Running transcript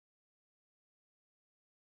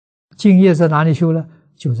敬业在哪里修呢？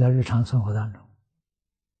就在日常生活当中。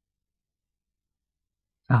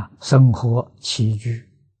生活起居、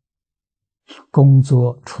工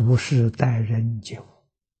作处事、待人接物，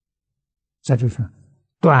在这上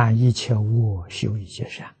断一切恶，修一切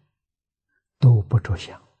善，都不着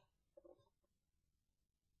相。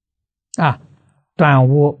断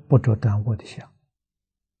恶不着断恶的相，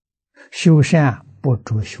修善不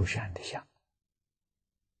着修善的相。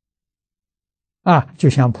就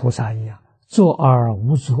像菩萨一样，作而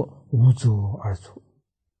无作，无作而作。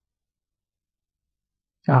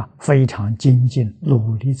非常精进，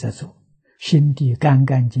努力在做，心地干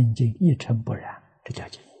干净净，一尘不染，这叫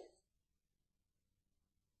敬业。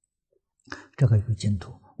这个与净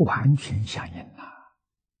土完全相应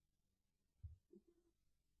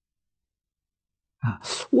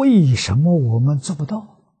为什么我们做不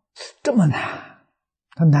到？这么难，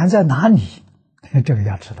它难在哪里？这个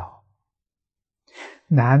要知道，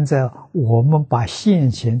难在我们把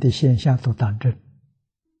现前的现象都当真，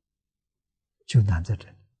就难在这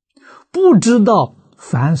里。不知道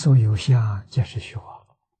凡所有相，皆是虚妄。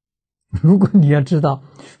如果你要知道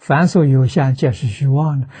凡所有相，皆是虚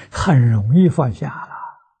妄呢，很容易放下了。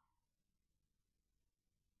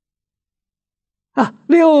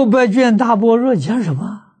600卷大般若讲什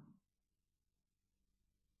么？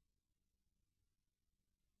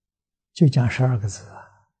就讲12个字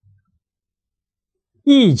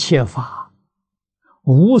一切法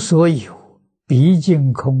无所有，毕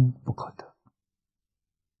竟空不可得。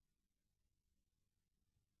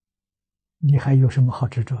你还有什么好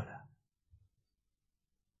执着的？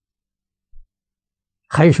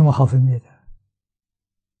还有什么好分别的？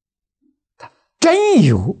它真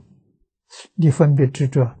有，你分别执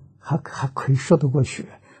着还可以说得过去，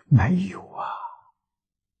没有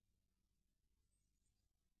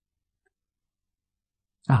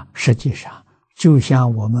实际上就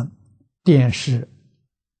像我们电视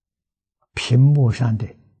屏幕上的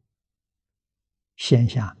现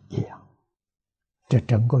象一样，这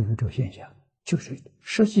整个宇宙现象就是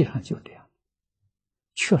实际上就这样，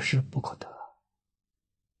确实不可得。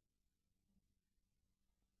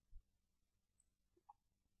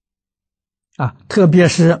特别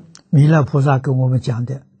是弥勒菩萨跟我们讲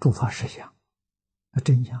的诸法实相，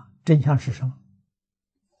真相，真相是什么？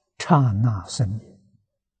刹那生灭，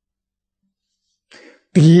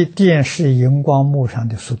比电视荧光幕上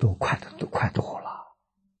的速度快多了，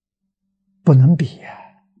不能比呀。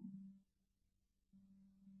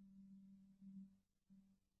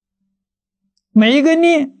每一个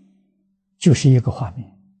念就是一个画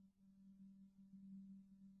面，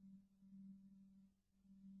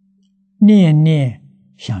念念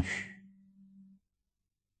相续，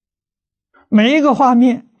每一个画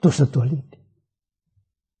面都是独立的，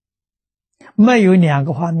没有2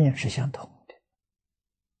个画面是相同的，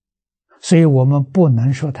所以我们不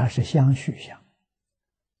能说它是相续相。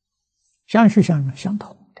相续相是相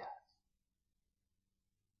同的，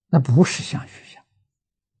那不是相续相。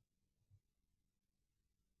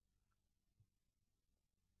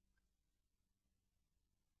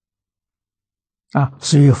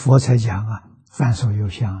所以佛才讲凡所有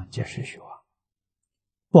相，皆是虚妄，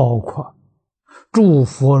包括诸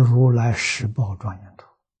佛如来十宝庄严图，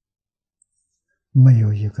没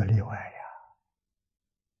有一个例外呀。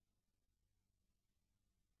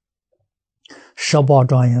十宝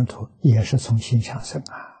庄严图也是从心上生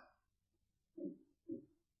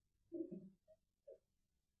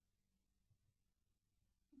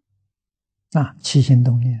起心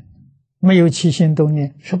动念，没有起心动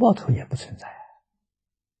念，十宝图也不存在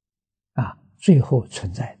最后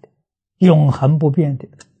存在的永恒不变的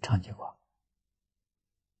常寂光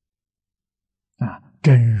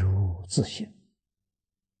真如自性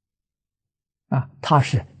它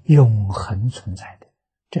是永恒存在的，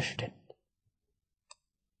这是真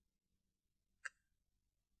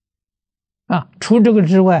的除这个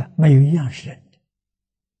之外没有一样是真的。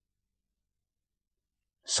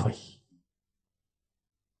所以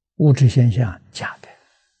物质现象假的，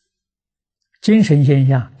精神现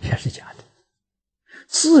象也是假的，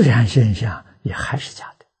自然现象也还是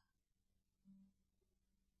假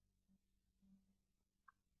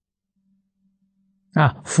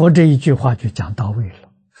的佛这一句话就讲到位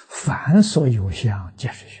了，凡所有相，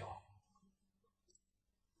皆是虚妄，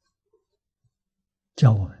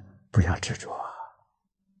叫我们不要执着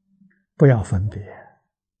不要分别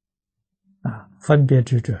分别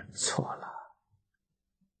执着错了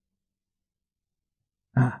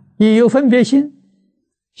一有分别心，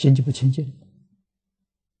心就不清净；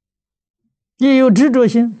一有执着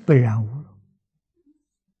心，被染污了。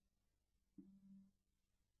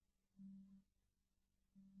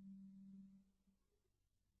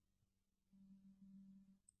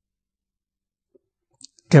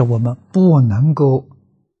这我们不能够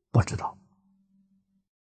不知道。